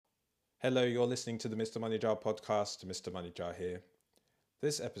Hello, you're listening to the Mr. Money Jar podcast. Mr. Money Jar here.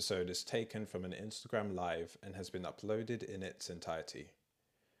 This episode is taken from an Instagram Live and has been uploaded in its entirety.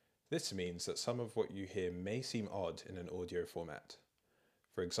 This means that some of what you hear may seem odd in an audio format.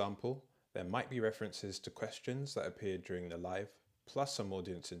 For example, there might be references to questions that appeared during the live, plus some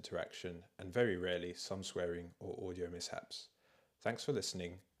audience interaction, and very rarely some swearing or audio mishaps. Thanks for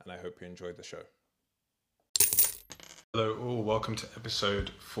listening, and I hope you enjoyed the show. Hello all, welcome to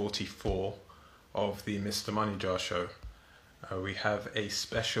episode 44 of the Mr. Money Jar show. We have a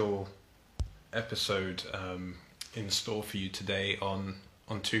special episode in store for you today on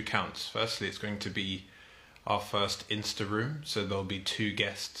two counts. Firstly, it's going to be our first Insta room, so there'll be two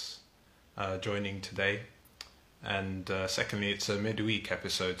guests joining today. And secondly, it's a midweek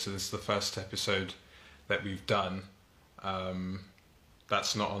episode, so this is the first episode that we've done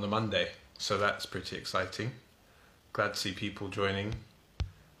that's not on a Monday, so that's pretty exciting. Glad to see people joining.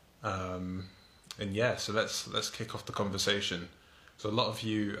 And yeah, so let's kick off the conversation. So a lot of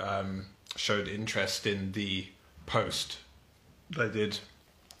you showed interest in the post that I did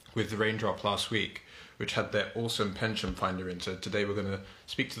with the Raindrop last week, which had their awesome pension finder in. So today we're going to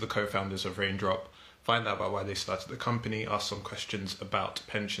speak to the co-founders of Raindrop, find out about why they started the company, ask some questions about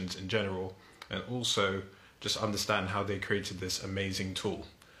pensions in general, and also just understand how they created this amazing tool.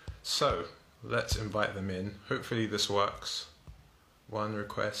 So let's invite them in. Hopefully this works. One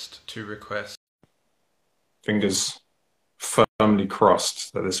request, two requests. Fingers firmly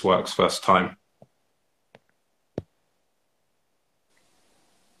crossed that this works first time.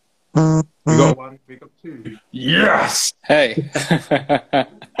 We got one, we got two. Yes! Hey!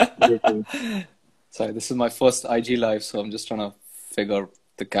 Sorry, this is my first IG live, so I'm just trying to figure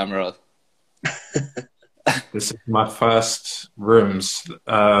the camera. This is my first rooms.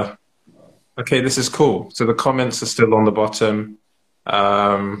 Okay, this is cool. So the comments are still on the bottom.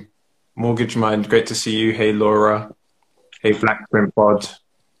 Mortgage Mind, great to see you. Hey, Laura. Hey, Black Print Pod.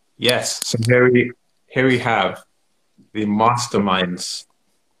 Yes, so here we have the masterminds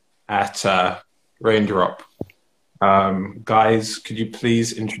at Raindrop. Guys, could you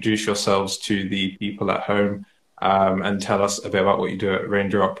please introduce yourselves to the people at home and tell us a bit about what you do at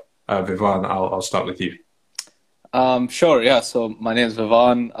Raindrop? Vivan, I'll start with you. Sure, yeah. So my name is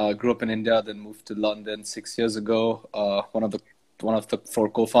Vivan. Grew up in India, then moved to London 6 years ago. One of the four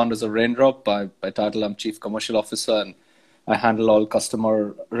co-founders of Raindrop. By title, I'm Chief Commercial Officer, and I handle all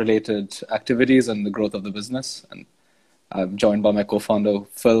customer-related activities and the growth of the business. And I'm joined by my co-founder,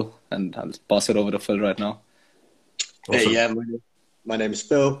 Phil, and I'll pass it over to Phil right now. Awesome. Hey, yeah, my name is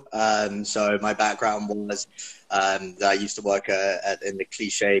Phil. So my background was that I used to work in the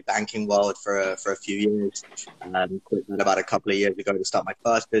cliche banking world for a few years. Quit that about a couple of years ago to start my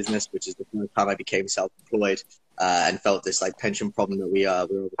first business, which is the first time I became self-employed and felt this like pension problem that we're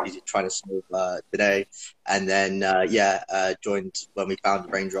obviously trying to solve today. And then joined when we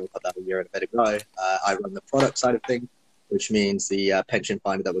founded Raindrop about a year and a bit ago. I run the product side of things, which means the pension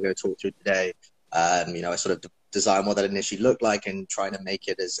finder that we're going to talk through today. I sort of design what that initially looked like and trying to make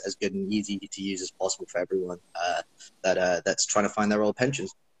it as good and easy to use as possible for everyone that's trying to find their old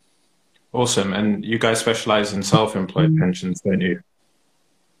pensions. Awesome. And you guys specialize in self-employed pensions, don't you?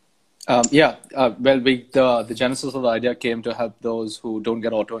 Well, the genesis of the idea came to help those who don't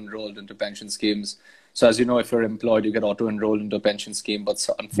get auto-enrolled into pension schemes. So as you know, if you're employed, you get auto-enrolled into a pension scheme, but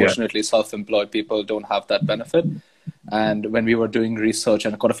unfortunately, self-employed people don't have that benefit. And when we were doing research,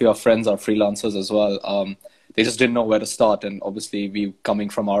 and quite a few of our friends are freelancers as well, they just didn't know where to start. And obviously, we coming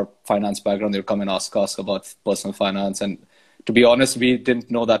from our finance background, they would come and ask us about personal finance. And to be honest, we didn't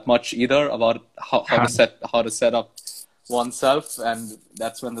know that much either about how to set up oneself. And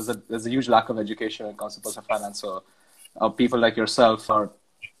that's when there's a huge lack of education when it comes to personal finance. So people like yourself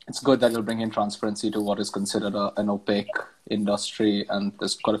it's good that you'll bring in transparency to what is considered an opaque industry. And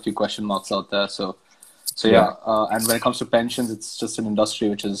there's quite a few question marks out there. So and when it comes to pensions, it's just an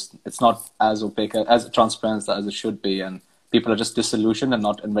industry it's not as opaque, as transparent as it should be, and people are just disillusioned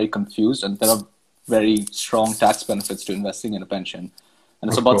and very confused. And there are very strong tax benefits to investing in a pension,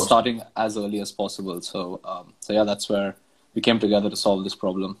 and it's about starting as early as possible. So that's where we came together to solve this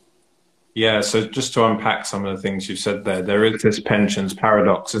problem. Yeah, so just to unpack some of the things you said there is this pensions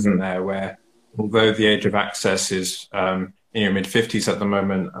paradox, isn't there, where although the age of access is in your mid-50s at the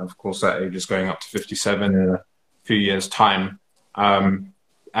moment, of course that age is going up to 57 in a few years' time,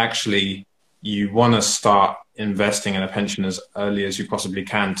 actually you want to start investing in a pension as early as you possibly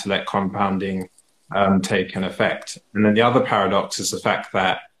can to let compounding take an effect. And then the other paradox is the fact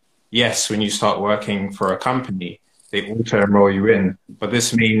that, yes, when you start working for a company, they auto-enroll you in, but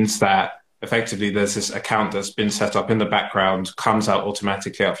this means that effectively there's this account that's been set up in the background, comes out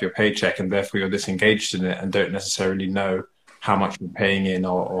automatically out of your paycheck, and therefore you're disengaged in it and don't necessarily know how much you're paying in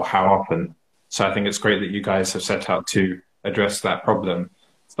or how often. So I think it's great that you guys have set out to address that problem.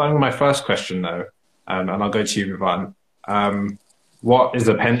 Starting with my first question though, and I'll go to you, Vivan. What is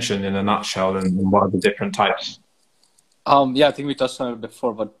a pension in a nutshell, and what are the different types? Yeah, I think we touched on it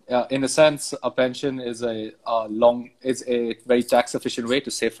before, but in a sense, a pension is a very tax efficient way to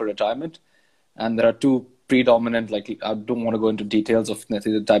save for retirement. And there are two predominant, like I don't want to go into details of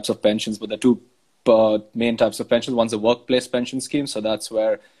the types of pensions, but the two main types of pensions. One's a workplace pension scheme, so that's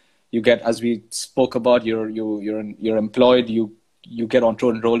where you get, as we spoke about, you're employed, you get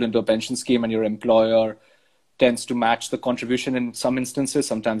enrolled into a pension scheme, and your employer tends to match the contribution in some instances.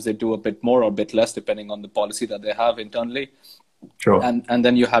 Sometimes they do a bit more or a bit less, depending on the policy that they have internally. Sure. And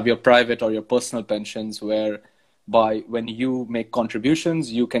then you have your private or your personal pensions, whereby when you make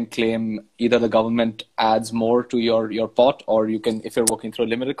contributions, you can claim either the government adds more to your pot, or you can, if you're working through a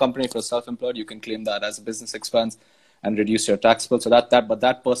limited company, if you're self-employed, you can claim that as a business expense and reduce your tax bill. So but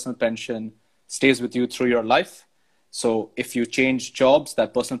that personal pension stays with you through your life. So if you change jobs,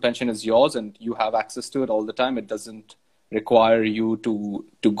 that personal pension is yours and you have access to it all the time. It doesn't require you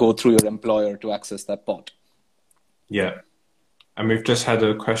to go through your employer to access that pot. Yeah. And we've just had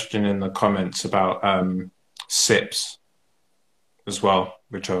a question in the comments about SIPs as well,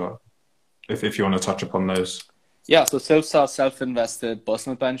 which are, if you want to touch upon those. Yeah, so SIPs are self-invested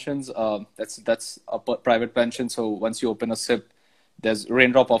personal pensions. That's a private pension. So once you open a SIP,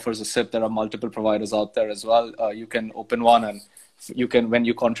 Raindrop offers a SIP. There are multiple providers out there as well. You can open one, and when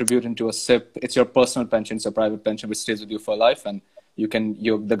you contribute into a SIP, it's your personal pension, it's a private pension which stays with you for life. And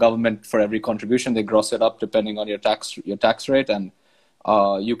the government, for every contribution, they gross it up depending on your tax rate. And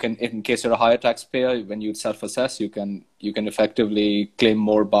you can, in case you're a higher taxpayer, when you self-assess, you can effectively claim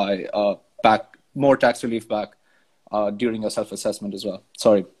more more tax relief back during your self-assessment as well.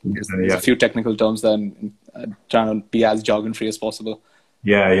 Sorry, there's a few technical terms there, and trying to be as jargon-free as possible.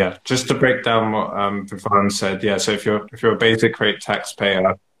 Yeah. Just to break down what Vivan said, so if you're a basic rate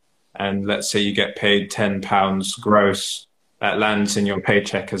taxpayer, and let's say you get paid £10 gross, that lands in your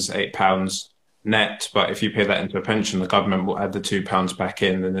paycheck as £8 net. But if you pay that into a pension, the government will add the £2 back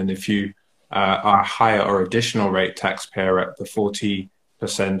in. And then if you are a higher or additional rate taxpayer at the 40%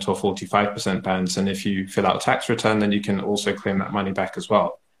 or 45% bands, and if you fill out a tax return, then you can also claim that money back as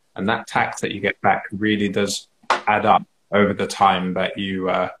well. And that tax that you get back really does add up over the time that you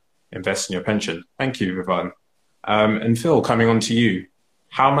invest in your pension. Thank you, Vivan. And Phil, coming on to you,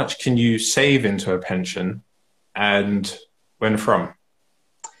 how much can you save into a pension, and when from?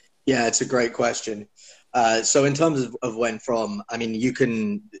 Yeah, it's a great question. So in terms of when from, I mean,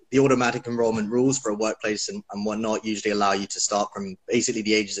 the automatic enrollment rules for a workplace and whatnot usually allow you to start from basically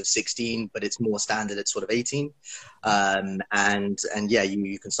the ages of 16, but it's more standard at sort of 18. And yeah,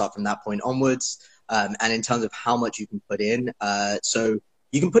 you can start from that point onwards. And in terms of how much you can put in, so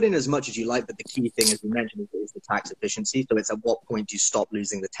you can put in as much as you like, but the key thing, as we mentioned, is the tax efficiency. So it's at what point do you stop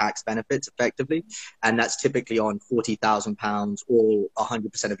losing the tax benefits effectively? And that's typically on £40,000 or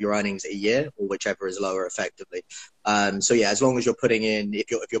 100% of your earnings a year, or whichever is lower effectively. So yeah, as long as you're putting in, if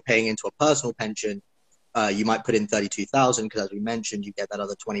you're paying into a personal pension, you might put in 32,000, because as we mentioned, you get that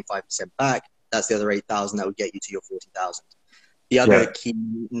other 25% back. That's the other 8,000 that would get you to your 40,000. The other key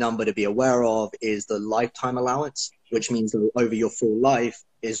number to be aware of is the lifetime allowance, which means that over your full life,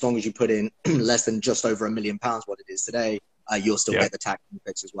 as long as you put in less than just over £1 million, what it is today, you'll still get the tax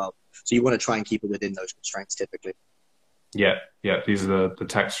benefits as well. So you want to try and keep it within those constraints typically. Yeah, these are the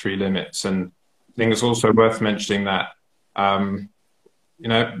tax-free limits. And I think it's also worth mentioning that,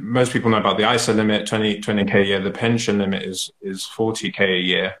 most people know about the ISA limit, 20K a year. The pension limit is 40K a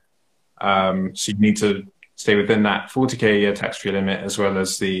year. So you need to stay within that 40K a year tax-free limit, as well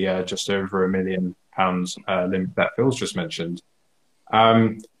as the just over £1 million limit that Phil's just mentioned.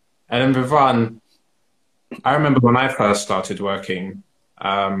 And then Vivan, I remember when I first started working,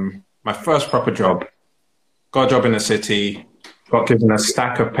 my first proper job, got a job in the city, got given a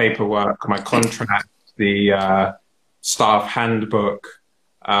stack of paperwork, my contract, the staff handbook,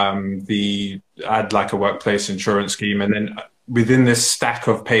 I had like a workplace insurance scheme, and then within this stack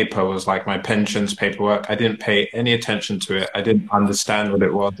of paper was like my pensions paperwork. I didn't pay any attention to it. I didn't understand what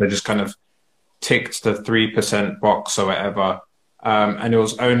it was. I just kind of ticked the 3% box or whatever. And it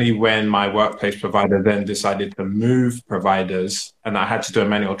was only when my workplace provider then decided to move providers and I had to do a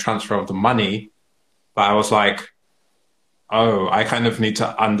manual transfer of the money, that I was like, oh, I kind of need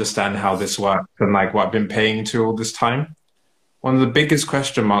to understand how this works and like what I've been paying to all this time. One of the biggest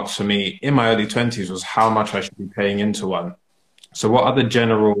question marks for me in my early 20s was how much I should be paying into one. So what are the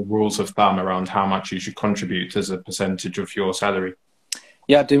general rules of thumb around how much you should contribute as a percentage of your salary?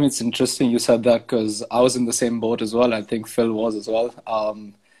 Yeah, Tim, it's interesting you said that because I was in the same boat as well. I think Phil was as well.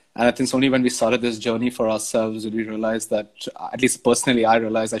 And I think it's only when we started this journey for ourselves did we realize that, at least personally, I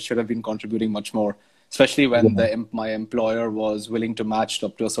realized I should have been contributing much more, especially when my employer was willing to match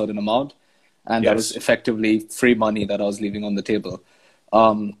up to a certain amount. And that was effectively free money that I was leaving on the table.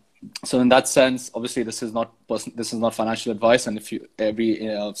 So in that sense, obviously, this is not financial advice, and if you every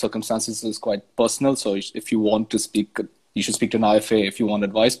circumstances is quite personal. So if you want to speak, you should speak to an IFA if you want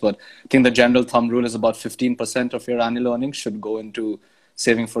advice. But I think the general thumb rule is about 15% of your annual earnings should go into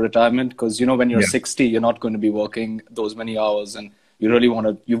saving for retirement, because when you're 60, you're not going to be working those many hours, and you really want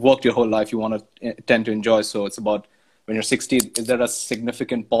to. You've worked your whole life. You want to tend to enjoy. So it's about when you're 60, is there a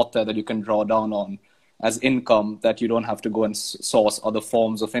significant pot there that you can draw down on as income that you don't have to go and source other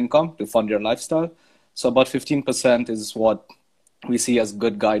forms of income to fund your lifestyle? So about 15% is what we see as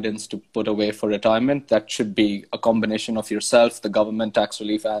good guidance to put away for retirement. That should be a combination of yourself, the government tax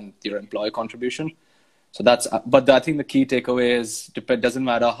relief, and your employer contribution. So but I think the key takeaway is it doesn't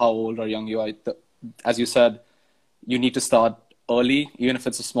matter how old or young you are. As you said, you need to start early, even if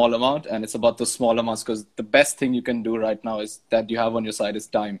it's a small amount, and it's about those small amounts, because the best thing you can do right now is that you have on your side is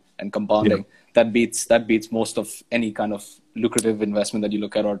time and compounding. That beats most of any kind of lucrative investment that you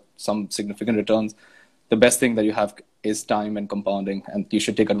look at or some significant returns. The best thing that you have is time and compounding, and you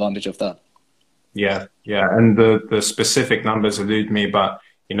should take advantage of that. Yeah. And the specific numbers elude me, but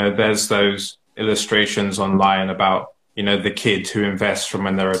there's those illustrations online about the kid who invests from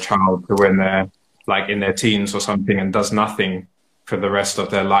when they're a child to when they're like in their teens or something and does nothing for the rest of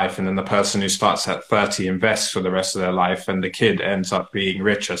their life, and then the person who starts at 30 invests for the rest of their life, and the kid ends up being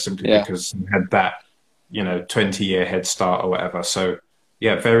richer simply because he had that 20-year head start or whatever. So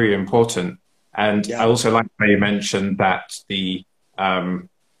very important. And I also like how you mentioned that the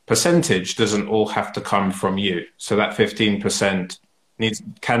percentage doesn't all have to come from you. So that 15%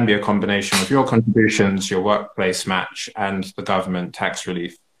 can be a combination of your contributions, your workplace match, and the government tax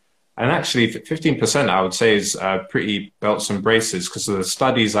relief. And actually, 15%, I would say, is pretty belts and braces, because the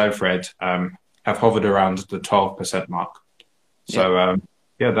studies I've read have hovered around the 12% mark. So,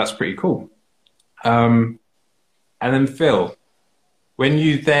 that's pretty cool. And then, Phil, when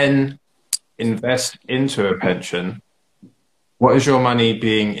you then invest into a pension, what is your money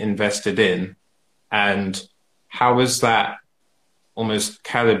being invested in? And how is that almost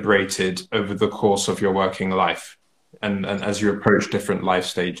calibrated over the course of your working life and as you approach different life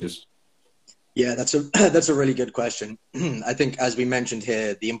stages? Yeah, that's a really good question. I think, as we mentioned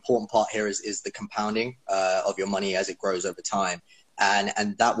here, the important part here is the compounding of your money as it grows over time.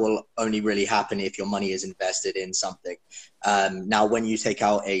 And that will only really happen if your money is invested in something. Now, when you take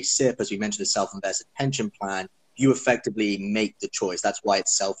out a SIP, as we mentioned, a self-invested pension plan, you effectively make the choice. That's why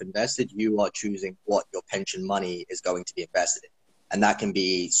it's self-invested. You are choosing what your pension money is going to be invested in. And that can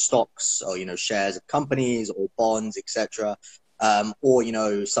be stocks or, shares of companies or bonds, etc.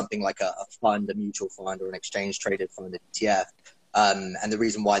 Or, something like a fund, a mutual fund, or an exchange-traded fund, an ETF. And the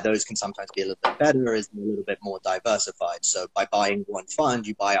reason why those can sometimes be a little bit better is they're a little bit more diversified. So by buying one fund,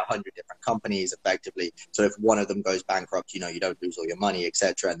 you buy 100 different companies effectively. So if one of them goes bankrupt, you don't lose all your money,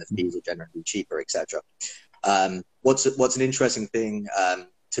 etc. And the fees are generally cheaper, etc. What's an interesting thing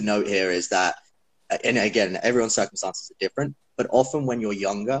to note here is that, and again, everyone's circumstances are different, but often when you're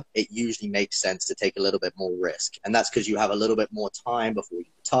younger, it usually makes sense to take a little bit more risk. And that's because you have a little bit more time before you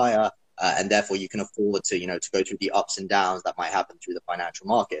retire. And therefore you can afford to, to go through the ups and downs that might happen through the financial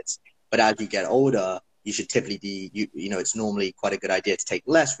markets. But as you get older, you should typically it's normally quite a good idea to take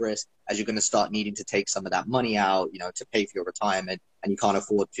less risk, as you're going to start needing to take some of that money out, to pay for your retirement, and you can't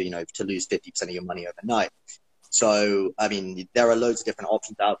afford to, to lose 50% of your money overnight. So, I mean, there are loads of different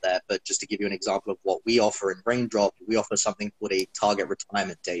options out there, but just to give you an example of what we offer in Raindrop, we offer something called a target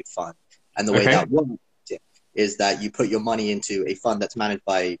retirement date fund. And the way that works is that you put your money into a fund that's managed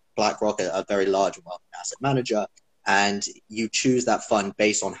by BlackRock, a very large and wealthy asset manager, and you choose that fund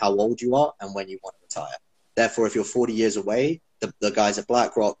based on how old you are and when you want to retire. Therefore, if you're 40 years away, the guys at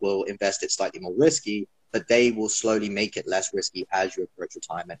BlackRock will invest it slightly more risky, but they will slowly make it less risky as you approach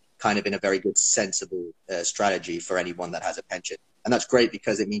retirement, kind of in a very good, sensible strategy for anyone that has a pension. And that's great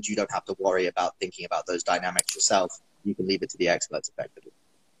because it means you don't have to worry about thinking about those dynamics yourself. You can leave it to the experts effectively.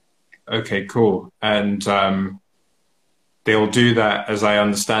 Okay, cool. And they'll do that, as I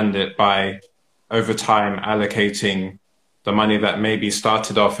understand it, by over time allocating the money that maybe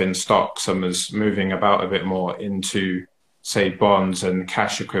started off in stocks and was moving about a bit more into, say, bonds and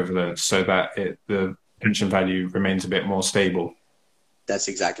cash equivalents, so that the pension value remains a bit more stable. That's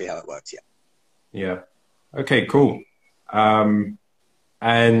exactly how it works, yeah. Yeah. Okay, cool. And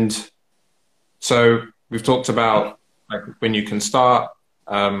so we've talked about like when you can start,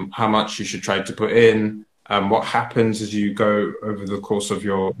 how much you should try to put in, what happens as you go over the course of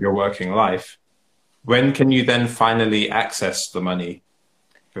your working life. When can you then finally access the money,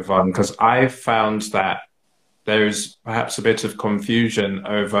 Vivan? Because I've found that there is perhaps a bit of confusion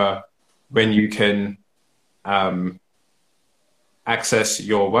over when you can access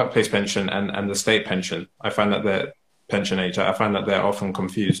your workplace pension and the state pension. I find that I find that they're often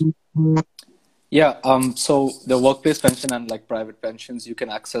confused. Yeah, so the workplace pension and like private pensions, you can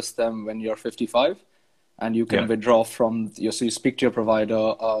access them when you're 55 and you can withdraw from so you speak to your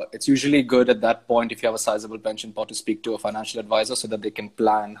provider. It's usually good at that point if you have a sizable pension pot to speak to a financial advisor so that they can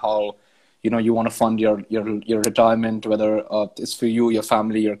plan how, you want to fund your retirement, whether it's for you, your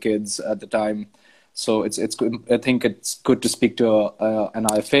family, your kids at the time. So it's good. I think it's good to speak to an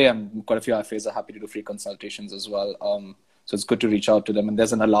IFA, and quite a few IFAs are happy to do free consultations as well. So it's good to reach out to them, and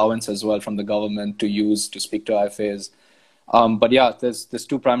there's an allowance as well from the government to speak to IFAs. But yeah, there's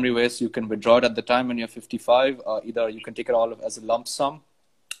two primary ways you can withdraw it at the time when you're 55. Either you can take it all as a lump sum,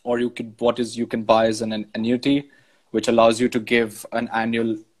 or you can buy as an annuity, which allows you to give an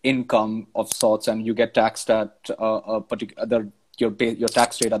annual income of sorts, and you get taxed at your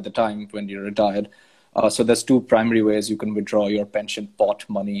tax rate at the time when you're retired. So there's two primary ways you can withdraw your pension pot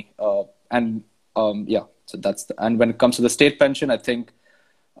money, So and when it comes to the state pension, I think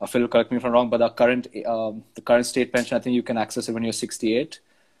Phil, correct me if I'm wrong, but the current state pension, I think you can access it when you're 68,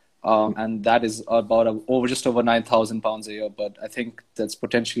 and that is about just over £9,000 a year. But I think that's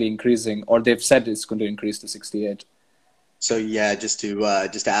potentially increasing, or they've said it's going to increase to 68. So yeah, just to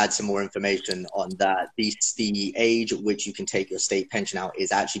add some more information on that, the age at which you can take your state pension out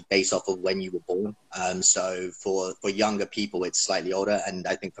is actually based off of when you were born. So for younger people, it's slightly older, and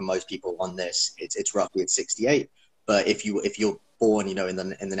I think for most people on this, it's roughly at 68. But if you're born, in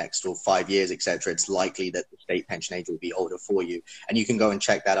the next 5 years, etc., it's likely that the state pension age will be older for you. And you can go and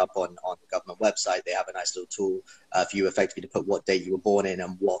check that up on the government website. They have a nice little tool for you effectively to put what date you were born in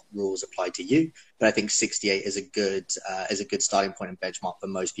and what rules apply to you. But I think 68 is a good starting point and benchmark for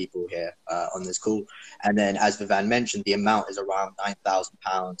most people here on this call. And then, as Vivan mentioned, the amount is around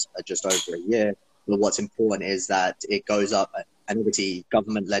 £9,000 just over a year. But what's important is that it goes up. And obviously,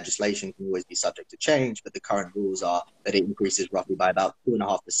 government legislation can always be subject to change, but the current rules are that it increases roughly by about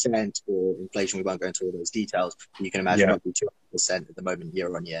 2.5%, or inflation. We won't go into all those details. But you can imagine roughly 2% at the moment,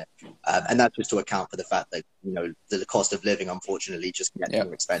 year on year, and that's just to account for the fact that the cost of living, unfortunately, just gets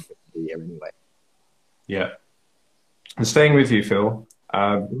more expensive every year anyway. Yeah, and staying with you, Phil.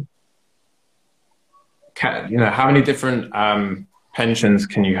 How many different pensions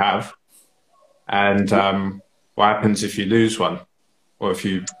can you have, and what happens if you lose one, or if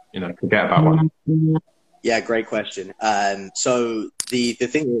you forget about one? Yeah, great question. So the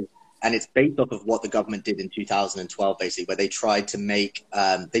thing is, and it's based off of what the government did in 2012, basically, where they tried to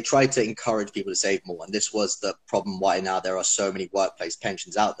encourage people to save more, and this was the problem why now there are so many workplace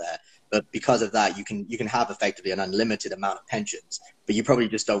pensions out there. But because of that, you can have effectively an unlimited amount of pensions, but you probably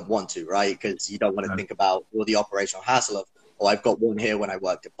just don't want to, right? Because you don't want to think about all the operational hassle of, I've got one here when I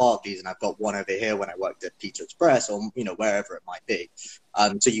worked at Barclays, and I've got one over here when I worked at Pizza Express, or wherever it might be.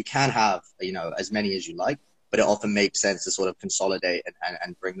 So you can have as many as you like, but it often makes sense to sort of consolidate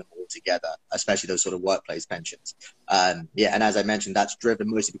and bring them all together, especially those sort of workplace pensions. And as I mentioned, that's driven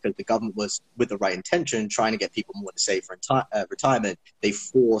mostly because the government was, with the right intention, trying to get people more to save for retirement. They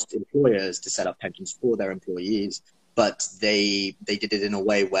forced employers to set up pensions for their employees, but they did it in a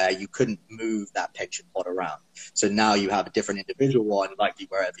way where you couldn't move that pension pot around. So now you have a different individual one, likely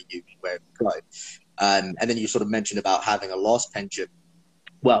wherever you go. And then you sort of mentioned about having a lost pension.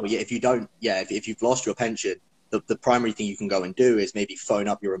 Well, if you've lost your pension, the primary thing you can go and do is maybe phone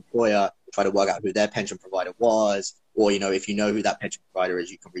up your employer, try to work out who their pension provider was, or if you know who that pension provider is,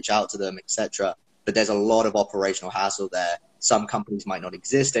 you can reach out to them, etc. But there's a lot of operational hassle there. Some companies might not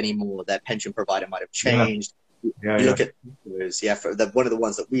exist anymore. Their pension provider might have changed. Look at one of the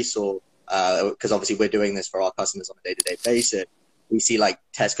ones that we saw, because obviously we're doing this for our customers on a day-to-day basis. We see like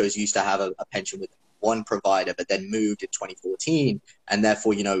Tesco's used to have a pension with one provider, but then moved in 2014, and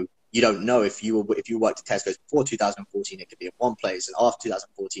therefore you don't know if you worked at Tesco's before 2014, it could be in one place, and after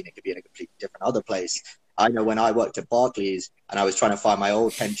 2014 it could be in a completely different other place. I know when I worked at Barclays and I was trying to find my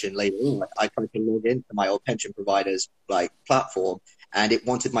old pension later on, I tried to log into my old pension provider's platform, and it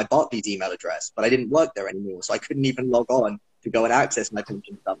wanted my Barclays email address, but I didn't work there anymore, so I couldn't even log on to go and access my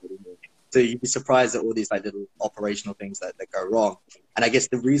pension stuff anymore. So you'd be surprised at all these little operational things that go wrong. And I guess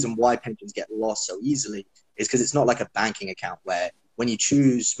the reason why pensions get lost so easily is because it's not like a banking account where when you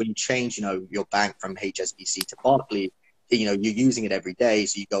change, your bank from HSBC to Barclays, you're using it every day,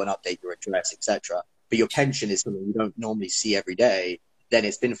 so you go and update your address, etc. But your pension is something you don't normally see every day. Then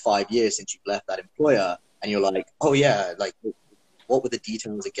it's been 5 years since you've left that employer, and you're like, oh yeah, like what were the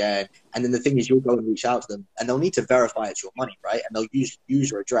details again? And then the thing is, you'll go and reach out to them, and they'll need to verify it's your money, right? And they'll use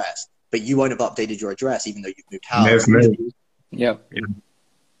your address, but you won't have updated your address, even though you've moved house. Yeah.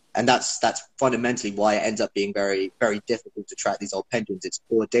 And that's fundamentally why it ends up being very, very difficult to track these old pensions. It's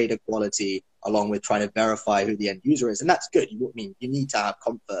poor data quality, along with trying to verify who the end user is, and that's good. You need to have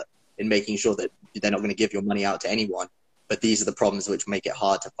comfort in making sure that they're not going to give your money out to anyone. But these are the problems which make it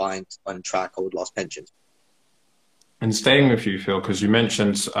hard to find and track old lost pensions. And staying with you, Phil, because you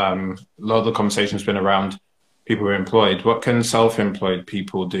mentioned a lot of the conversation has been around people who are employed. What can self-employed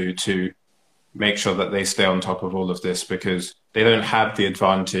people do to make sure that they stay on top of all of this? Because they don't have the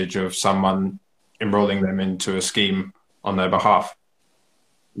advantage of someone enrolling them into a scheme on their behalf.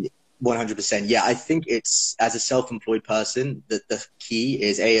 100%. Yeah, I think it's, as a self-employed person, that the key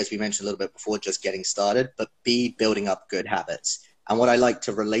is A, as we mentioned a little bit before, just getting started, but B, building up good habits. And what I like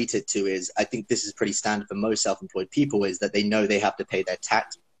to relate it to is, I think this is pretty standard for most self-employed people, is that they know they have to pay their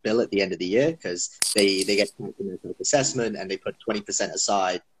tax bill at the end of the year, because they get taxed in their self-assessment, and they put 20%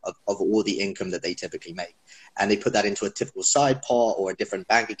 aside of all the income that they typically make. And they put that into a typical side pot or a different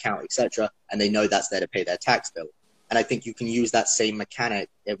bank account, etc. And they know that's there to pay their tax bill. And I think you can use that same mechanic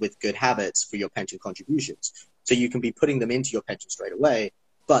with good habits for your pension contributions. So you can be putting them into your pension straight away.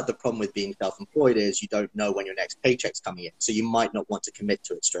 But the problem with being self-employed is you don't know when your next paycheck's coming in. So you might not want to commit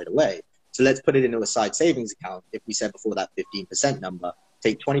to it straight away. So let's put it into a side savings account. If we said before, that 15% number,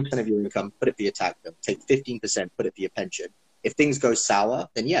 take 20% of your income, put it for your tax bill, take 15%, put it for your pension. If things go sour,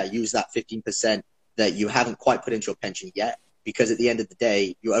 then yeah, use that 15% that you haven't quite put into your pension yet, because at the end of the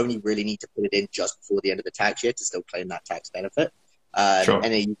day, you only really need to put it in just before the end of the tax year to still claim that tax benefit. Sure.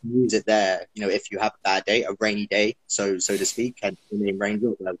 And then you can use it there, if you have a bad day, a rainy day, so to speak, and the name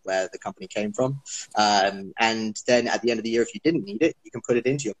Raindrop, where the company came from. And then at the end of the year, if you didn't need it, you can put it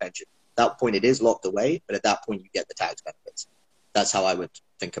into your pension. At that point, it is locked away, but at that point, you get the tax benefits. That's how I would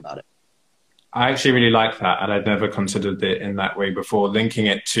think about it. I actually really like that, and I'd never considered it in that way before, linking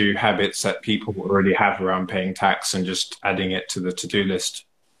it to habits that people already have around paying tax and just adding it to the to-do list.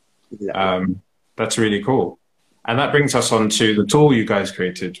 Exactly. That's really cool. And that brings us on to the tool you guys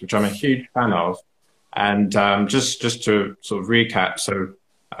created, which I'm a huge fan of. And just to sort of recap, so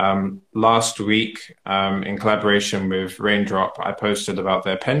last week, in collaboration with Raindrop, I posted about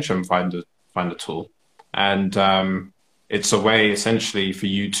their pension finder tool. And it's a way essentially for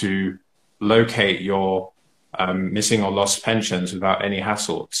you to locate your missing or lost pensions without any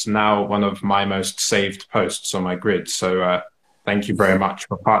hassle. It's now one of my most saved posts on my grid. So thank you very much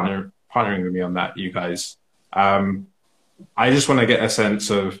for partnering with me on that, you guys. I just want to get a sense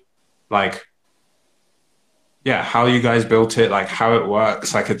of how you guys built it, like how it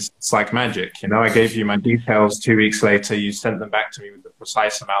works. Like it's like magic, I gave you my details 2 weeks later, you sent them back to me with the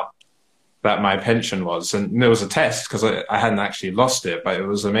precise amount that my pension was. And there was a test because I hadn't actually lost it, but it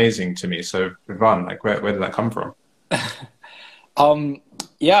was amazing to me. So Vivan, where did that come from?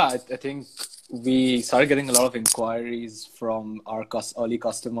 I think we started getting a lot of inquiries from our early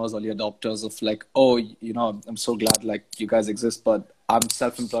customers, early adopters of like, oh, I'm so glad like you guys exist, but I'm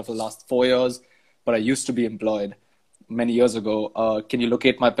self-employed for the last 4 years, but I used to be employed many years ago. Can you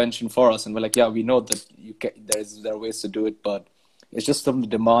locate my pension for us? And we're like, yeah, we know that there are ways to do it, but it's just from the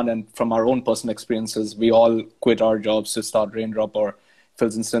demand and from our own personal experiences. We all quit our jobs to start Raindrop, or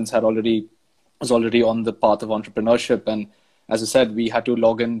Phil's instance was already on the path of entrepreneurship. And as I said, we had to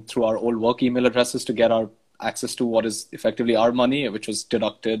log in through our old work email addresses to get our access to what is effectively our money, which was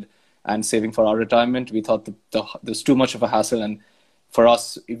deducted and saving for our retirement. We thought that there's too much of a hassle. And for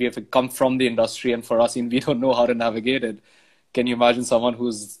us, if we have to come from the industry, and for us, we don't know how to navigate it. Can you imagine someone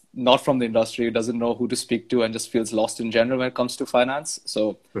who's not from the industry, who doesn't know who to speak to and just feels lost in general when it comes to finance?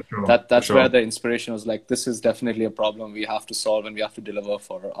 So that's where the inspiration was like, this is definitely a problem we have to solve and we have to deliver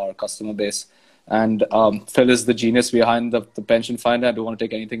for our customer base. And Phil is the genius behind the pension finder. I don't want to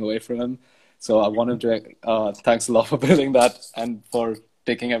take anything away from him. So I wanted to thanks a lot for building that and for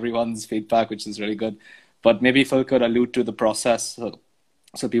taking everyone's feedback, which is really good. But maybe Phil could allude to the process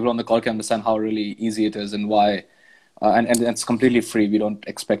so people on the call can understand how really easy it is and why. And it's completely free. We don't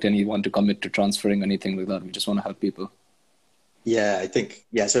expect anyone to commit to transferring anything like that. We just want to help people. Yeah, I think,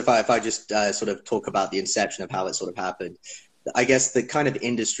 so if I just sort of talk about the inception of how it sort of happened, I guess the kind of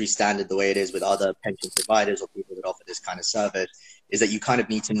industry standard, the way it is with other pension providers or people that offer this kind of service, is that you kind of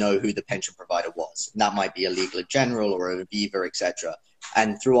need to know who the pension provider was. And that might be a legal general or a Viva, etc.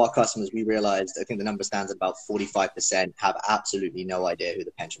 And through our customers, we realized, I think the number stands at about 45% have absolutely no idea who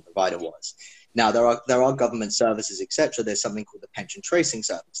the pension provider was. Now, there are government services, etc. There's something called the pension tracing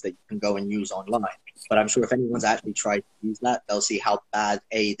service that you can go and use online. But I'm sure if anyone's actually tried to use that, they'll see how bad,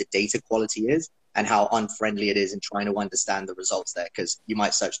 the data quality is and how unfriendly it is in trying to understand the results there. Because you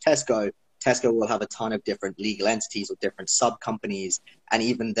might search Tesco. Tesco will have a ton of different legal entities or different sub-companies. And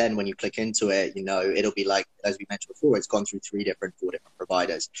even then, when you click into it, it'll be like, as we mentioned before, it's gone through 4 different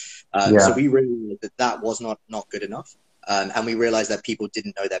providers. So we realized that was not good enough. And we realized that people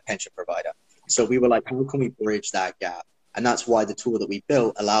didn't know their pension provider. So we were like, how can we bridge that gap? And that's why the tool that we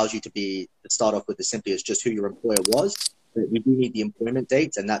built allows you to start off with as simply as just who your employer was. But we do need the employment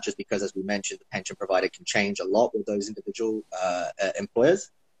dates, and not just because, as we mentioned, the pension provider can change a lot with those individual employers.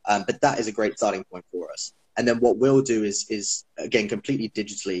 But that is a great starting point for us. And then what we'll do is again, completely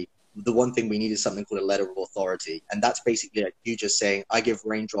digitally, the one thing we need is something called a letter of authority. And that's basically like you just saying, I give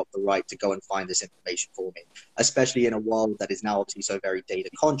Raindrop the right to go and find this information for me, especially in a world that is now obviously so very data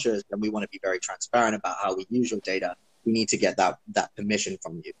conscious, and we want to be very transparent about how we use your data. We need to get that permission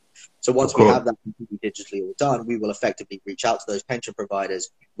from you. So once we have that completely digitally all done, we will effectively reach out to those pension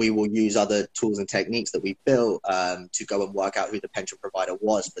providers. We will use other tools and techniques that we built to go and work out who the pension provider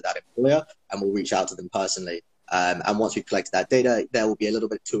was for that employer, and we'll reach out to them personally. And once we've collected that data, there will be a little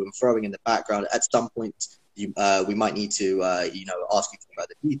bit to and froing in the background. At some point, we might need to, ask you for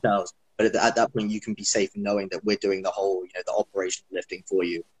further details. But at that point, you can be safe in knowing that we're doing the whole, the operational lifting for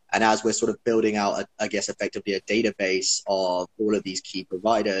you. And as we're sort of building out, I guess, effectively a database of all of these key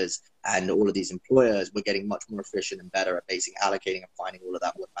providers and all of these employers, we're getting much more efficient and better at basically allocating and finding all of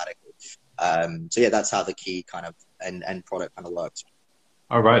that automatically. So yeah, that's how the key kind of end product kind of works.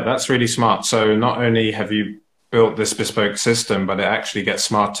 All right, that's really smart. So not only have you built this bespoke system, but it actually gets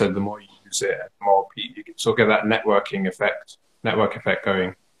smarter the more you use it, the more you can sort of get that network effect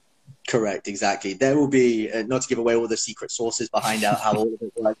going. Correct, exactly. There will be, not to give away all the secret sources behind out how all of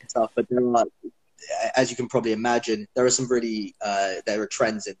it works and stuff, but there are, as you can probably imagine, there are some really, there are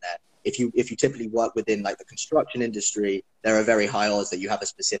trends in there. If you typically work within like the construction industry, there are very high odds that you have a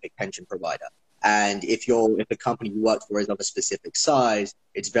specific pension provider. And if the company you work for is of a specific size,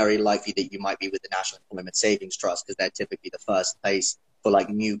 it's very likely that you might be with the National Employment Savings Trust, because they're typically the first place for like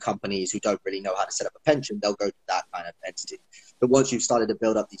new companies who don't really know how to set up a pension. They'll go to that kind of entity. But once you've started to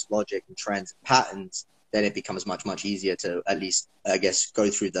build up these logic and trends and patterns, then it becomes much, much easier to at least, I guess,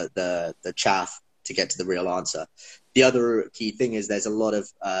 go through the chaff to get to the real answer. The other key thing is there's a lot of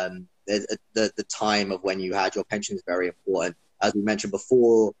the time of when you had your pension is very important. As we mentioned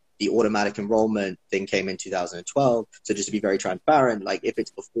before, the automatic enrollment thing came in 2012. So just to be very transparent, like if it's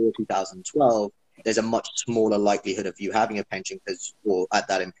before 2012, there's a much smaller likelihood of you having a pension at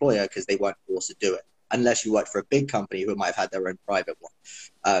that employer, because they weren't forced to do it, unless you worked for a big company who might have had their own private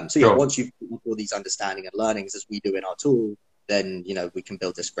one. So yeah, once you've got all these understanding and learnings, as we do in our tool, then we can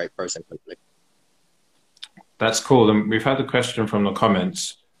build this great process hopefully. That's cool. And we've had a question from the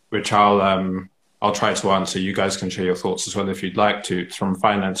comments, which I'll try to answer. You guys can share your thoughts as well if you'd like to. It's from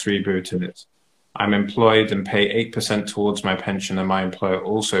Finance Reboot, and it's, I'm employed and pay 8% towards my pension, and my employer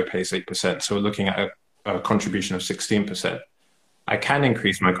also pays 8%. So we're looking at a contribution of 16%. I can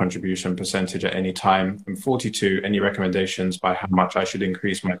increase my contribution percentage at any time. I'm 42. Any recommendations by how much I should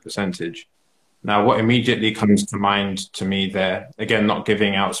increase my percentage? Now, what immediately comes to mind to me there, again, not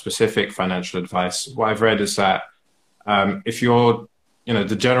giving out specific financial advice, what I've read is that if you're,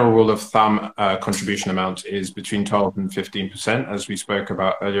 the general rule of thumb contribution amount is between 12 and 15%, as we spoke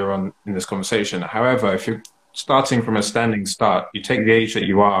about earlier on in this conversation. However, if you're starting from a standing start, you take the age that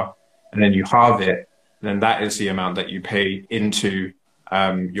you are and then you halve it, then that is the amount that you pay into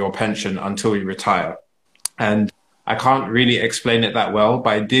your pension until you retire. And I can't really explain it that well,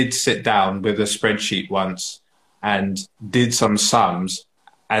 but I did sit down with a spreadsheet once and did some sums,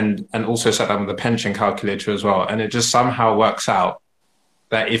 and also sat down with a pension calculator as well. And it just somehow works out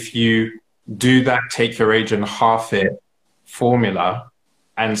that if you do that, take your age and half it formula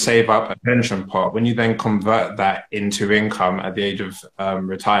and save up a pension pot, when you then convert that into income at the age of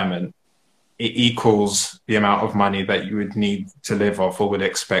retirement, it equals the amount of money that you would need to live off or would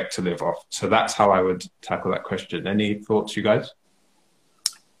expect to live off. So that's how I would tackle that question. Any thoughts, you guys?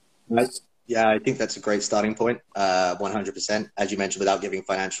 Yeah, I think that's a great starting point, 100%. As you mentioned, without giving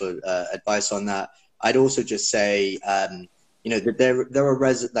financial advice on that, I'd also just say, that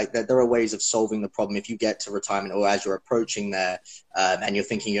there are ways of solving the problem if you get to retirement, or as you're approaching there, and you're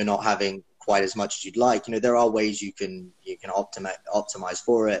thinking you're not having quite as much as you'd like. There are ways you can optimize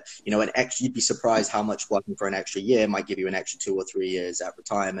for it. You'd be surprised how much working for an extra year might give you an extra 2 or 3 years at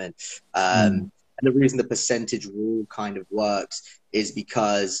retirement. And And the reason the percentage rule kind of works is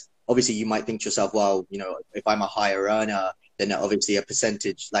because obviously you might think to yourself, well, you know, if I'm a higher earner, then obviously a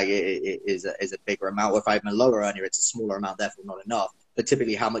percentage like it is a bigger amount. Or if I'm a lower earner, it's a smaller amount, therefore not enough. But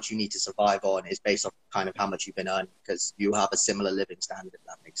typically how much you need to survive on is based on kind of how much you've been earning, because you have a similar living standard, if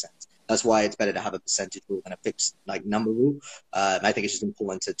that makes sense. That's why it's better to have a percentage rule than a fixed like number rule. I think it's just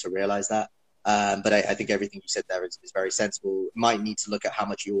important to realize that. But I think everything you said there is very sensible. You might need to look at how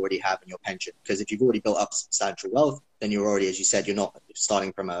much you already have in your pension, because if you've already built up substantial wealth, then you're already, as you said, you're not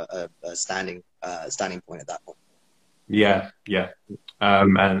starting from a standing point at that point. Yeah.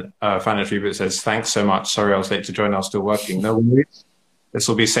 And Financial Reboot says, thanks so much. Sorry I was late to join. I was still working. No worries. This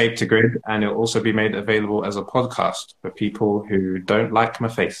will be saved to Grid, and it'll also be made available as a podcast for people who don't like my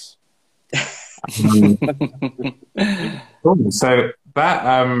face. Cool. So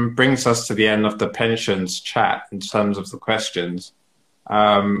that brings us to the end of the pensions chat in terms of the questions.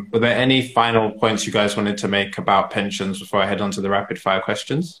 Were there any final points you guys wanted to make about pensions before I head on to the rapid fire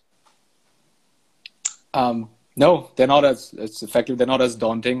questions? No, they're not they're not as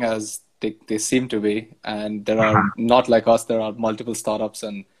daunting as they seem to be. And there are, not like us, there are multiple startups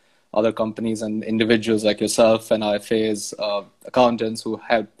and other companies and individuals like yourself and IFAs, accountants who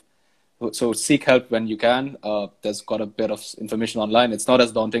help. So seek help when you can. There's got a bit of information online. It's not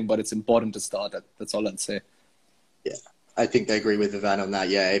as daunting, but it's important to start. That's all I'd say. Yeah, I think I agree with Vivan on that.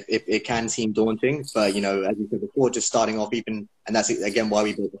 Yeah, it can seem daunting, but you know, as you said before, just starting off even, and that's again why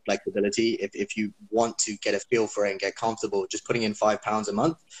we built the flexibility. If you want to get a feel for it and get comfortable, just putting in £5 a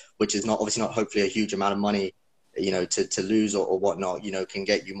month, which is not obviously not hopefully a huge amount of money, you know, to lose or whatnot, you know, can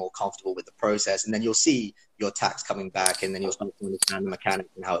get you more comfortable with the process, and then you'll see your tax coming back, and then you'll start to understand the mechanics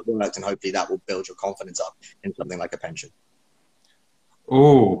and how it works, and hopefully that will build your confidence up in something like a pension.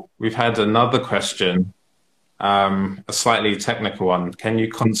 Oh, we've had another question, a slightly technical one. Can you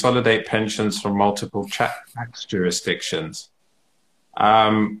consolidate pensions from multiple tax jurisdictions?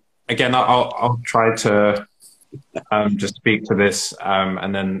 Again, I'll try to just speak to this,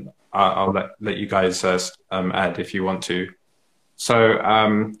 and then I'll let you guys add if you want to. So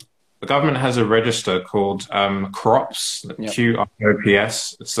the government has a register called CROPS, Yep.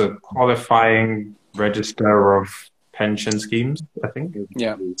 QROPS. It's a qualifying register of pension schemes, I think.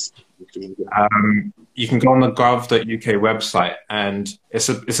 Yeah. You can go on the gov.uk website, and it's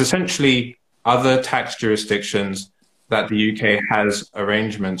essentially other tax jurisdictions that the UK has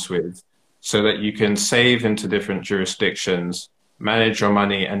arrangements with, so that you can save into different jurisdictions, manage your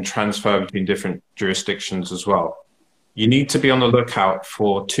money, and transfer between different jurisdictions as well. You need to be on the lookout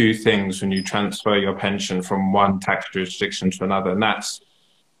for two things when you transfer your pension from one tax jurisdiction to another, and that's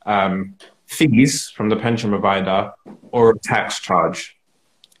fees from the pension provider or a tax charge.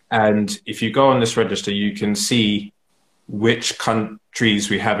 And if you go on this register, you can see which countries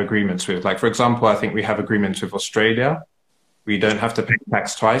we have agreements with. Like, for example, I think we have agreements with Australia. We don't have to pay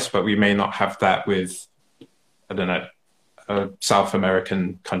tax twice, but we may not have that with, I don't know, a South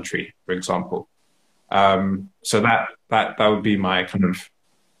American country, for example. So that would be my kind of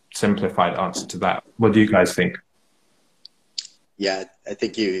simplified answer to that. What do you guys think? Yeah, I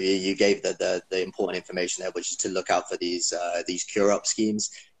think you gave the important information there, which is to look out for these cure-up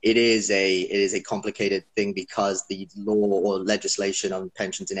schemes. It is a complicated thing because the law or legislation on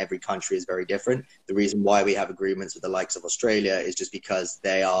pensions in every country is very different. The reason why we have agreements with the likes of Australia is just because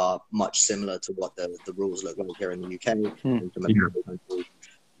they are much similar to what the rules look like here in the UK and some other countries.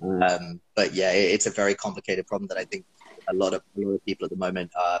 But yeah, it's a very complicated problem that I think a lot of people at the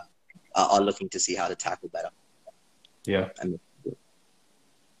moment are looking to see how to tackle better. Yeah.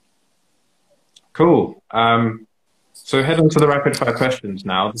 Cool. So head on to the rapid fire questions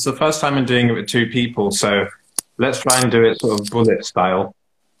now. This is the first time I'm doing it with two people, so let's try and do it sort of bullet style.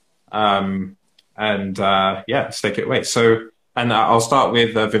 Yeah, let's take it away. So, and I'll start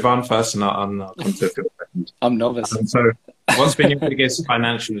with Vivan first, and I'll come to Phil second. I'm nervous. So, what's been your biggest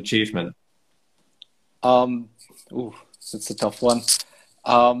financial achievement? It's a tough one.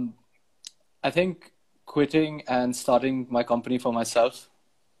 I think quitting and starting my company for myself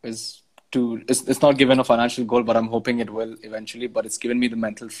it's not given a financial goal, but I'm hoping it will eventually. But it's given me the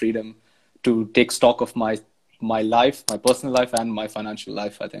mental freedom to take stock of my life, my personal life, and my financial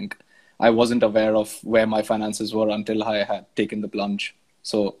life. I think I wasn't aware of where my finances were until I had taken the plunge.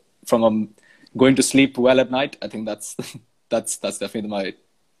 So from going to sleep well at night, I think that's definitely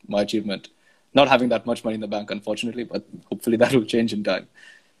my achievement. Not having that much money in the bank, unfortunately, but hopefully that will change in time.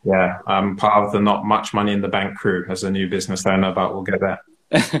 Yeah, I'm part of the not much money in the bank crew as a new business owner, but we'll get there.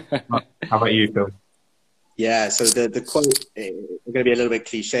 How about you, Phil? Yeah, so the quote, I'm going to be a little bit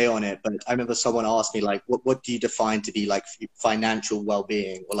cliche on it, but I remember someone asked me, like, what do you define to be like financial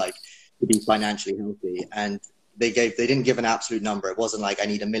well-being, or like, to be financially healthy. And they didn't give an absolute number. It wasn't like I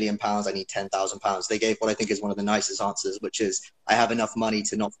need £1 million, I need £10,000. They gave what I think is one of the nicest answers, which is I have enough money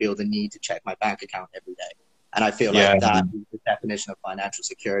to not feel the need to check my bank account every day. And I feel like that is the definition of financial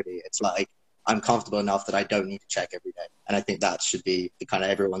security. It's like I'm comfortable enough that I don't need to check every day. And I think that should be the kind of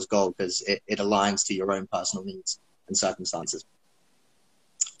everyone's goal, because it aligns to your own personal needs and circumstances.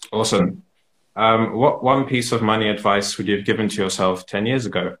 Awesome. What one piece of money advice would you have given to yourself 10 years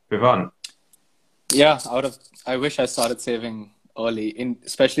ago, Vivan? Yeah, I wish I started saving early,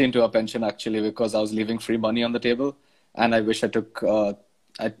 especially into a pension actually, because I was leaving free money on the table, and I wish I took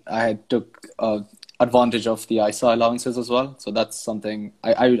advantage of the ISA allowances as well. So that's something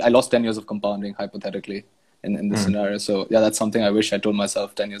I lost 10 years of compounding hypothetically in this scenario. So yeah, that's something I wish I told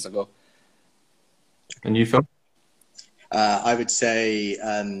myself 10 years ago. And you, Phil? I would say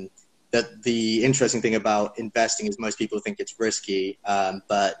that the interesting thing about investing is most people think it's risky,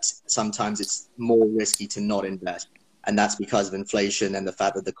 but sometimes it's more risky to not invest. And that's because of inflation and the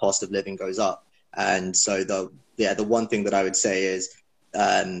fact that the cost of living goes up. And so the one thing that I would say is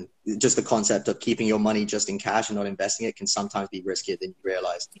just the concept of keeping your money just in cash and not investing it can sometimes be riskier than you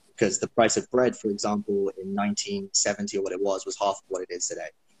realize, because the price of bread, for example, in 1970 or what it was half of what it is today.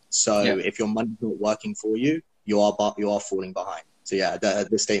 So if your money's not working for you, you are falling behind. So yeah,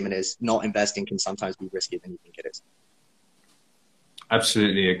 the statement is not investing can sometimes be riskier than you think it is.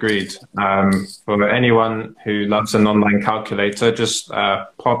 Absolutely agreed. For anyone who loves an online calculator, just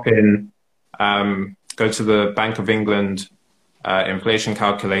pop in, go to the Bank of England inflation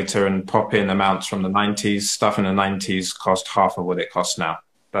calculator and pop in amounts from the 90s. Stuff in the 90s cost half of what it costs now.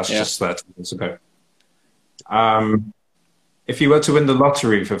 That's just 30 years ago. If you were to win the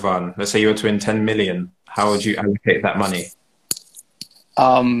lottery, Vivan, let's say you were to win 10 million, how would you allocate that money?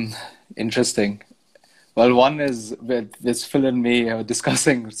 Interesting. Well, one is with Phil and me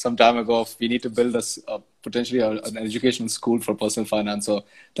discussing some time ago, we need to build potentially an educational school for personal finance. So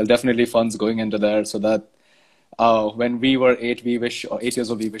there'll definitely funds going into there, so that when we were 8 years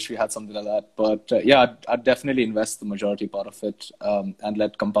old, we wish we had something like that. But yeah, I'd definitely invest the majority part of it and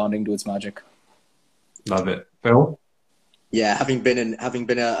let compounding do its magic. Love it. Phil? Yeah, having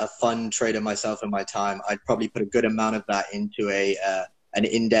been a fund trader myself in my time, I'd probably put a good amount of that into an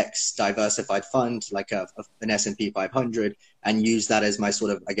index diversified fund, like an S&P 500, and use that as my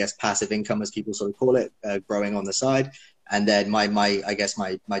sort of, I guess, passive income, as people sort of call it, growing on the side. And then my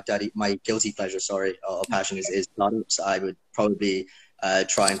guilty pleasure, or passion is startups. I would probably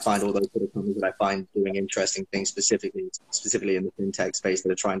try and find all those sort of companies that I find doing interesting things, specifically in the fintech space,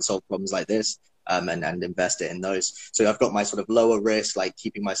 that are trying to solve problems like this, and invest it in those. So I've got my sort of lower risk, like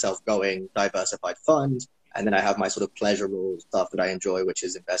keeping myself going, diversified fund, and then I have my sort of pleasurable stuff that I enjoy, which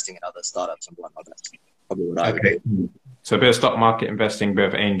is investing in other startups and whatnot. That's probably what I would do. So a bit of stock market investing, a bit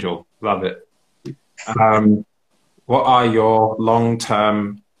of angel. Love it. What are your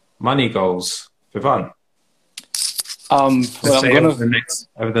long-term money goals, Vivan? Well,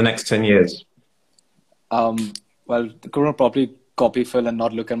 over the next 10 years. Well, I'm going to probably copy Phil and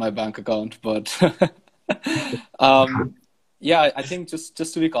not look at my bank account, but yeah, I think just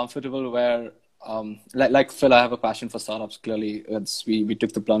to be comfortable where, like Phil, I have a passion for startups. Clearly, we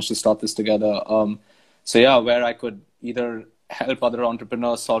took the plunge to start this together. So yeah, where I could either help other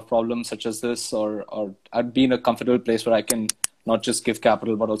entrepreneurs solve problems such as this, or I'd be in a comfortable place where I can not just give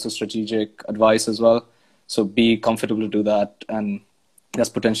capital, but also strategic advice as well. So be comfortable to do that. And that's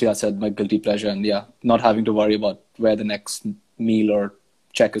potentially, I said, my guilty pleasure. And yeah, not having to worry about where the next meal or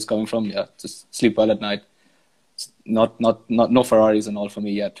check is coming from. Yeah, just sleep well at night. No Ferraris and all for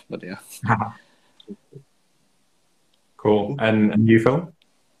me yet, but yeah. Cool. And you, Phil?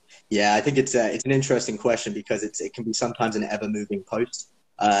 Yeah, I think it's an interesting question, because it can be sometimes an ever-moving post.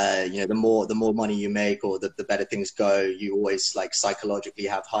 The more money you make, or the better things go, you always like psychologically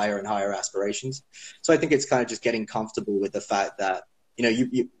have higher and higher aspirations. So I think it's kind of just getting comfortable with the fact that,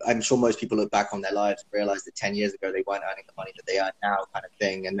 I'm sure most people look back on their lives and realize that 10 years ago they weren't earning the money that they earn now, kind of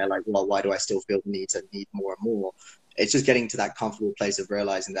thing. And they're like, well, why do I still feel the need to need more and more? It's just getting to that comfortable place of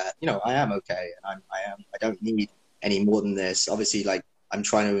realizing that, I am okay, and I don't need any more than this. Obviously, like, I'm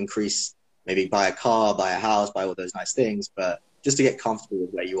trying to increase, maybe buy a car, buy a house, buy all those nice things, but just to get comfortable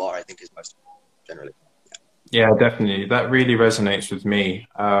with where you are, I think is most generally. Yeah, definitely. That really resonates with me.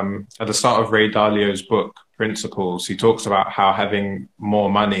 At the start of Ray Dalio's book, Principles, he talks about how having more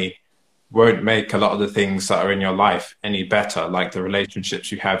money won't make a lot of the things that are in your life any better, like the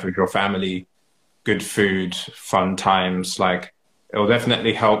relationships you have with your family, good food, fun times. Like, it will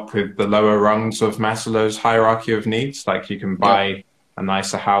definitely help with the lower rungs of Maslow's hierarchy of needs. Like, you can buy a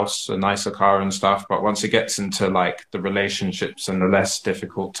nicer house, a nicer car and stuff. But once it gets into like the relationships and the less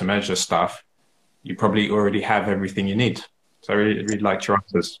difficult to measure stuff, you probably already have everything you need. So I really liked your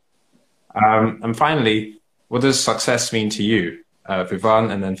answers. And finally, what does success mean to you?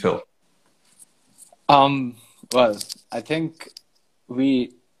 Vivan and then Phil. Well, I think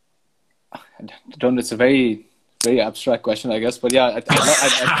we don't, it's a very, very abstract question, I guess, but yeah,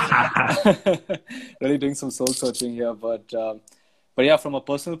 really doing some soul searching here, but yeah, from a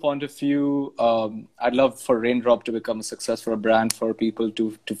personal point of view, I'd love for Raindrop to become a success, for a brand, for people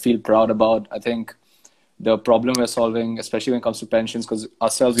to feel proud about. I think the problem we're solving, especially when it comes to pensions, because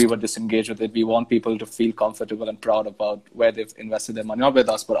ourselves, we were disengaged with it. We want people to feel comfortable and proud about where they've invested their money, not with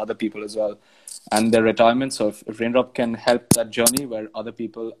us, but other people as well, and their retirement. So if Raindrop can help that journey where other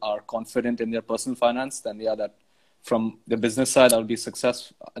people are confident in their personal finance, then yeah, that from the business side, that would be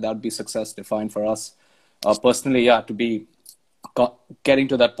success. That would be success defined for us. Personally, yeah, to be getting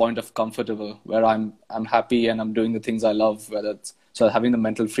to that point of comfortable where I'm happy and I'm doing the things I love, whether it's so having the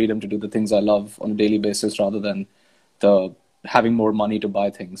mental freedom to do the things I love on a daily basis rather than the having more money to buy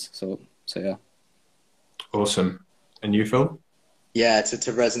things. So yeah. Awesome. And you, Phil? Yeah, to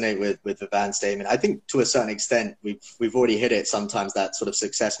resonate with the Vivan's statement, I think to a certain extent we've already hit it. Sometimes that sort of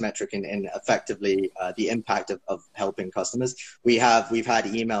success metric in effectively the impact of helping customers. We've had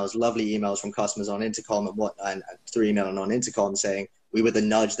emails, lovely emails from customers on Intercom and through email and on Intercom saying we were the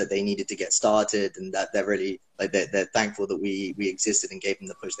nudge that they needed to get started, and that they're really like they're thankful that we existed and gave them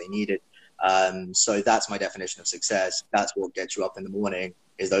the push they needed. So that's my definition of success. That's what gets you up in the morning,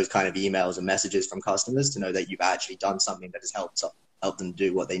 is those kind of emails and messages from customers to know that you've actually done something that has helped them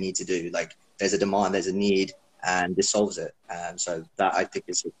do what they need to do. Like there's a demand, there's a need, and this solves it. So that I think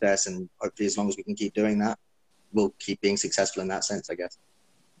is success, and hopefully as long as we can keep doing that, we'll keep being successful in that sense, I guess.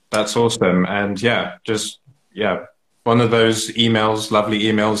 That's awesome. And yeah, one of those emails, lovely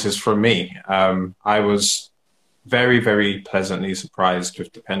emails, is from me. I was very, very pleasantly surprised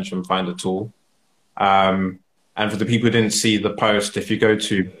with the Pension Finder tool. And for the people who didn't see the post, if you go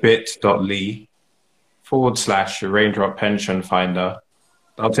to bit.ly/Raindrop Pension Finder,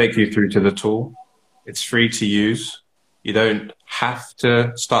 I'll take you through to the tool. It's free to use. You don't have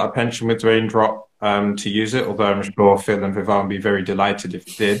to start a pension with Raindrop to use it, although I'm sure Phil and Vivan would be very delighted if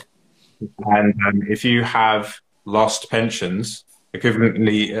you did. And if you have lost pensions,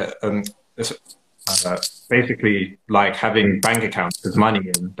 equivalently, basically like having bank accounts with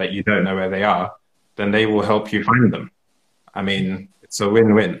money in that you don't know where they are, then they will help you find them. I mean, it's a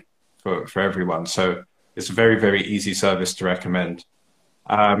win-win for everyone. So it's a very, very easy service to recommend.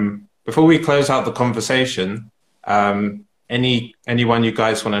 Before we close out the conversation, anyone you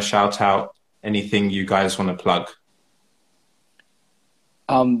guys want to shout out, anything you guys want to plug?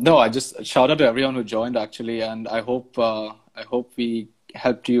 No, I just shout out to everyone who joined actually, and I hope we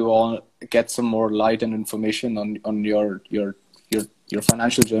helped you all get some more light and information on your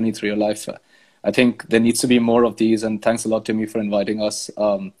financial journey through your life. I think there needs to be more of these, and thanks a lot, Timmy, for inviting us.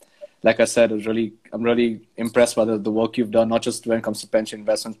 Like I said, I'm really impressed by the work you've done, not just when it comes to pension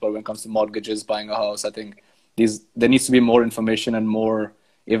investments, but when it comes to mortgages, buying a house. I think there needs to be more information and more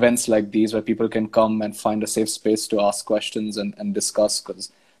events like these where people can come and find a safe space to ask questions and discuss,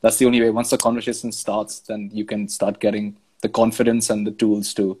 because that's the only way. Once the conversation starts, then you can start getting the confidence and the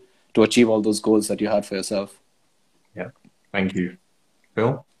tools to achieve all those goals that you had for yourself. Yeah, thank you.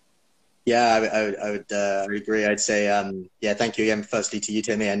 Phil? Yeah, I would agree. I'd say, thank you again, firstly to you,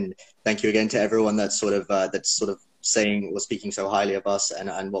 Timmy, and thank you again to everyone that's sort of saying or speaking so highly of us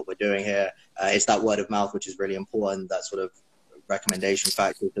and what we're doing here. It's that word of mouth, which is really important, that sort of recommendation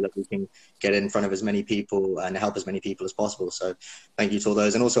factor, so that we can get in front of as many people and help as many people as possible. So thank you to all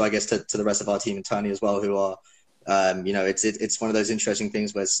those. And also, I guess, to the rest of our team internally as well, who are, it's one of those interesting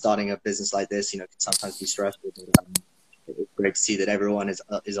things where starting a business like this, can sometimes be stressful. It's great to see that everyone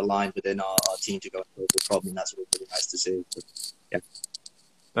is aligned within our team to go and solve the problem. That's really nice to see. So, yeah.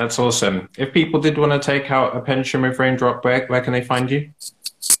 That's awesome. If people did want to take out a pension with Raindrop, where can they find you?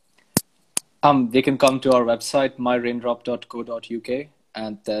 They can come to our website, myraindrop.co.uk,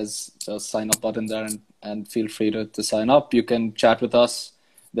 and there's a sign up button there, and feel free to sign up. You can chat with us.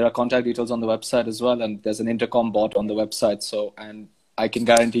 There are contact details on the website as well, and there's an intercom bot on the website. So, and I can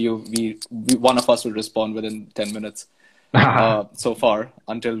guarantee you, one of us will respond within 10 minutes so far,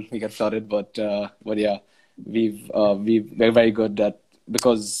 until we get flooded. But yeah, we're very good at,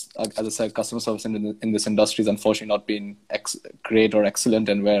 because as I said, customer service in this industry is unfortunately not been great or excellent,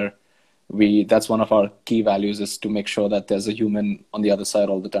 and where that's one of our key values, is to make sure that there's a human on the other side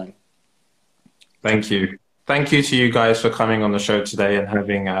all the time. Thank you. Thank you to you guys for coming on the show today and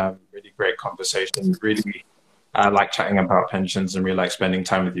having a really great conversation. Really I like chatting about pensions and really like spending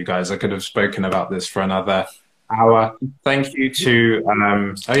time with you guys. I could have spoken about this for another hour. Thank you to,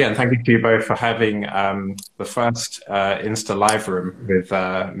 and thank you to you both for having the first Insta live room with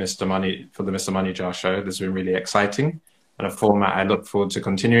Mr. Money for the Mr. Money Jar show. This has been really exciting and a format I look forward to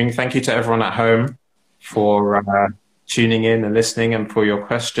continuing. Thank you to everyone at home for tuning in and listening and for your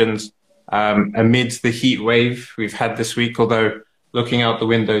questions. Amid the heat wave we've had this week, although looking out the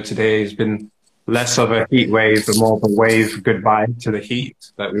window today has been less of a heat wave, but more of a wave goodbye to the heat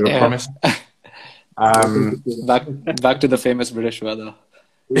that we were promised. Back to the famous British weather.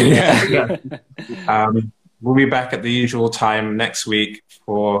 Yeah. We'll be back at the usual time next week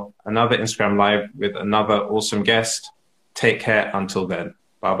for another Instagram Live with another awesome guest. Take care until then.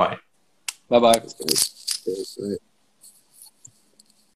 Bye-bye. Bye-bye.